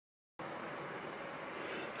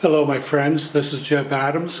Hello my friends, this is Jeb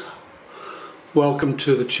Adams. Welcome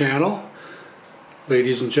to the channel.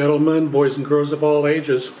 Ladies and gentlemen, boys and girls of all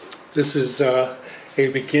ages. This is a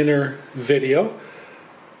beginner video.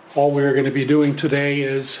 All we're going to be doing today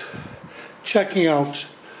is checking out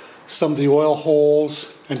some of the oil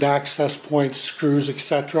holes and access points, screws,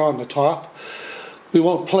 etc. on the top. We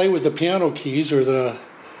won't play with the piano keys or the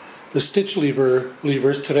stitch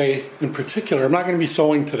levers today in particular. I'm not going to be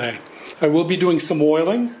sewing today. I will be doing some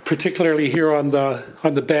oiling, particularly here on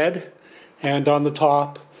the bed and on the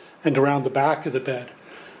top and around the back of the bed.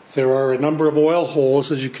 There are a number of oil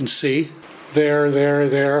holes, as you can see.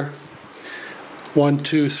 There. 1,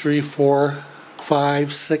 2, 3, 4,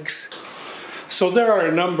 5, 6. So there are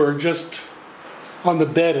a number just on the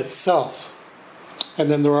bed itself.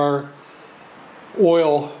 And then there are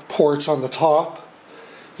oil ports on the top,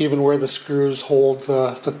 even where the screws hold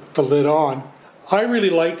the lid on. I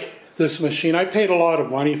really like this machine. I paid a lot of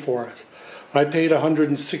money for it. I paid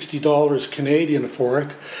 $160 Canadian for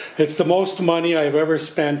it. It's the most money I've ever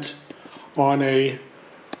spent on a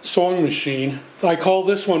sewing machine. I call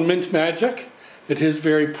this one Mint Magic. It is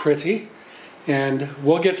very pretty, and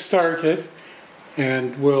we'll get started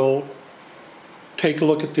and we'll take a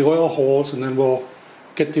look at the oil holes, and then we'll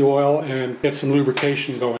get the oil and get some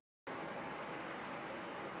lubrication going.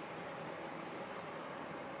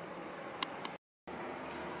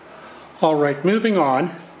 Alright, moving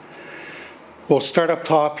on. We'll start up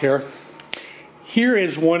top here. Here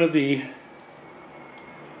is one of the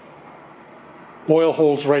oil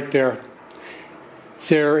holes right there.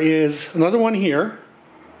 There is another one here,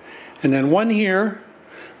 and then one here.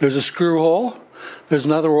 There's a screw hole. There's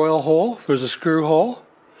another oil hole. There's a screw hole.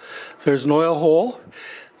 There's an oil hole.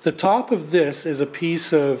 The top of this is a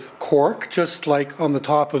piece of cork, just like on the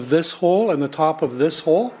top of this hole and the top of this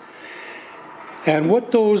hole. And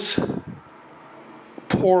what those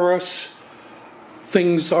porous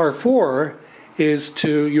things are for is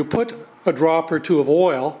you put a drop or two of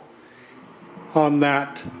oil on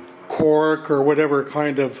that cork or whatever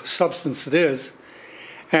kind of substance it is,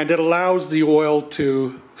 and it allows the oil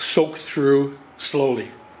to soak through slowly.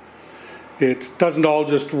 It doesn't all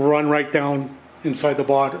just run right down inside the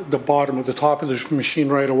bottom of the top of the machine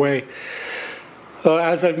right away.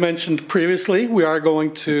 As I've mentioned previously, we are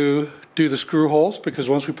going to do the screw holes, because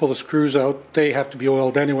once we pull the screws out, they have to be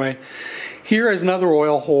oiled anyway. Here is another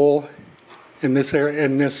oil hole in this area,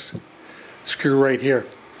 in this screw right here.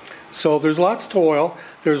 So there's lots to oil.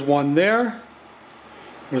 There's one there.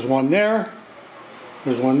 There's one there.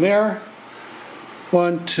 There's one there.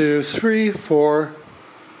 1, 2, 3, 4,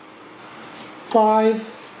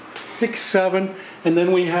 5, 6, 7, and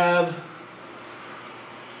then we have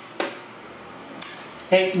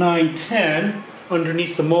 8, 9, 10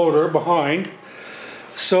 underneath the motor behind.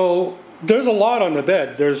 So there's a lot on the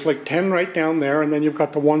bed. There's like 10 right down there, and then you've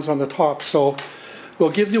got the ones on the top. So we'll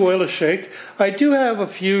give the oil a shake. I do have a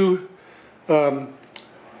few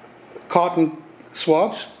cotton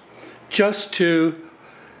swabs just to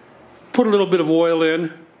put a little bit of oil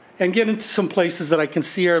in and get into some places that I can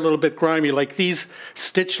see are a little bit grimy, like these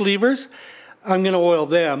stitch levers. I'm going to oil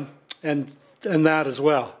them and that as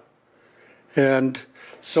well. And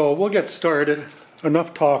so we'll get started.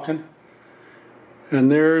 Enough talking.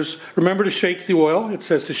 And remember to shake the oil. It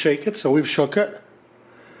says to shake it, so we've shook it.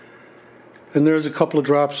 And there's a couple of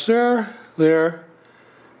drops there,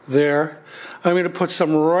 there. I'm going to put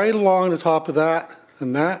some right along the top of that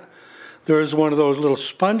and that. There's one of those little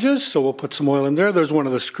sponges, so we'll put some oil in there. There's one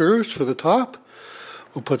of the screws for the top.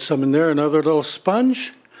 We'll put some in there, another little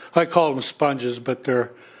sponge. I call them sponges, but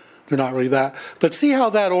they're not really that. But see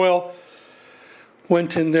how that oil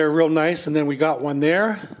went in there real nice, and then we got one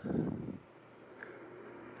there.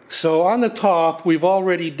 So on the top, we've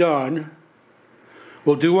already done,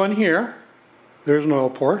 we'll do one here. There's an oil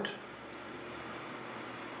port.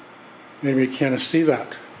 Maybe you can't see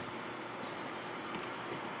that.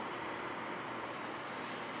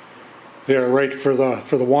 There, right for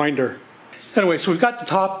the winder. Anyway, so we've got the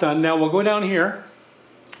top done. Now we'll go down here.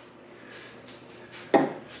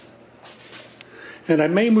 And I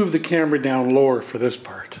may move the camera down lower for this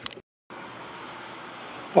part.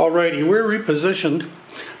 Alrighty, we're repositioned.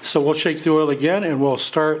 So we'll shake the oil again, and we'll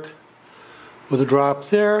start with a drop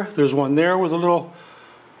there. There's one there with a little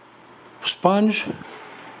sponge.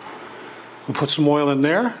 We'll put some oil in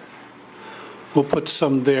there. We'll put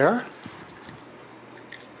some there.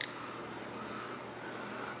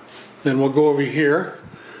 Then we'll go over here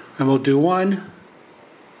and we'll do 1,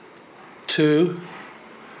 2,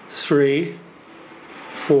 3,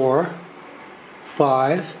 4,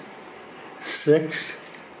 5, 6,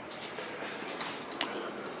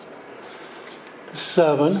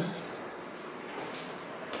 7,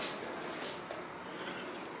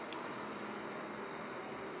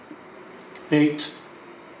 8,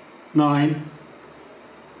 9,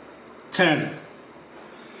 10.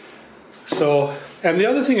 So, and the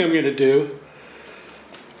other thing I'm going to do,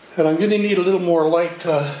 and I'm going to need a little more light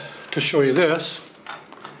to show you this,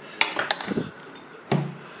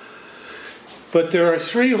 but there are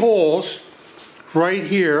 3 holes right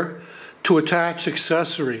here to attach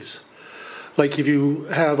accessories. Like if you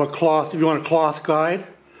have a cloth, if you want a cloth guide,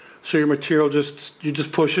 so your material you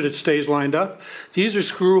just push it, it stays lined up. These are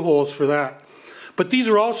screw holes for that. But these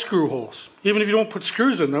are all screw holes. Even if you don't put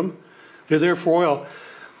screws in them, they're there for oil.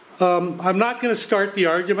 I'm not going to start the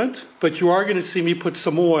argument, but you are going to see me put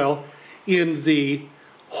some oil in the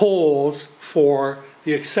holes for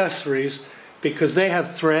the accessories because they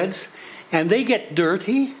have threads and they get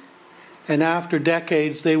dirty, and after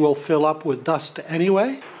decades they will fill up with dust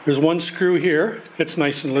anyway. There's one screw here, it's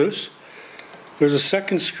nice and loose. There's a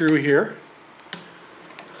second screw here,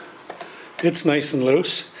 it's nice and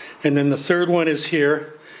loose. And then the third one is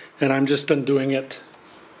here, and I'm just undoing it.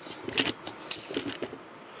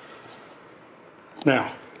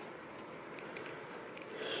 Now,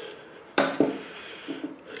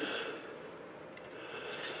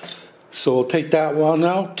 so we'll take that one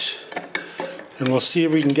out, and we'll see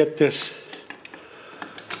if we can get this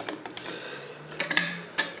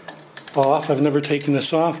off. I've never taken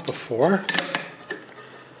this off before.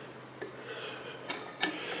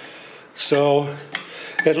 So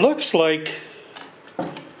it looks like,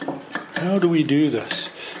 how do we do this?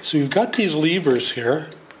 So you've got these levers here.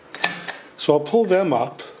 So I'll pull them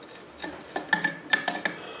up.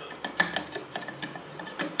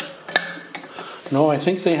 No, I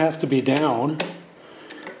think they have to be down.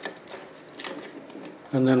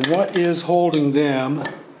 And then what is holding them?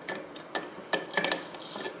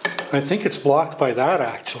 I think it's blocked by that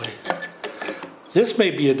actually. This may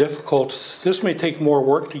be this may take more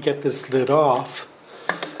work to get this lid off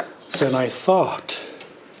than I thought.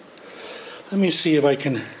 Let me see if I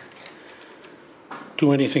can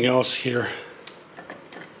do anything else here.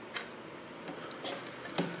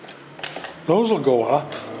 Those will go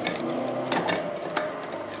up.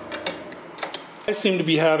 I seem to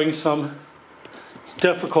be having some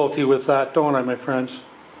difficulty with that, don't I, my friends?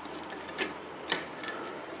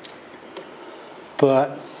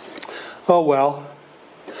 But, oh well.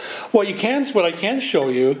 What I can show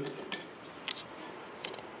you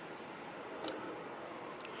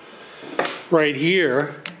right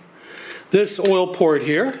here, this oil port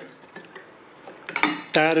here,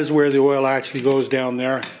 that is where the oil actually goes down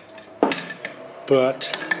there. But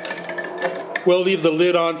we'll leave the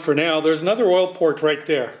lid on for now. There's another oil port right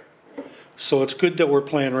there. So it's good that we're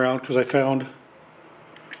playing around because I found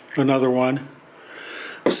another one.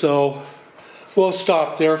 So we'll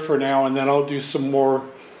stop there for now, and then I'll do some more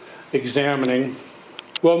examining.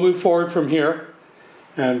 We'll move forward from here,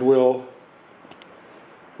 and we'll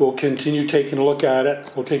continue taking a look at it.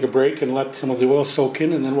 We'll take a break and let some of the oil soak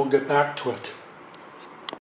in, and then we'll get back to it.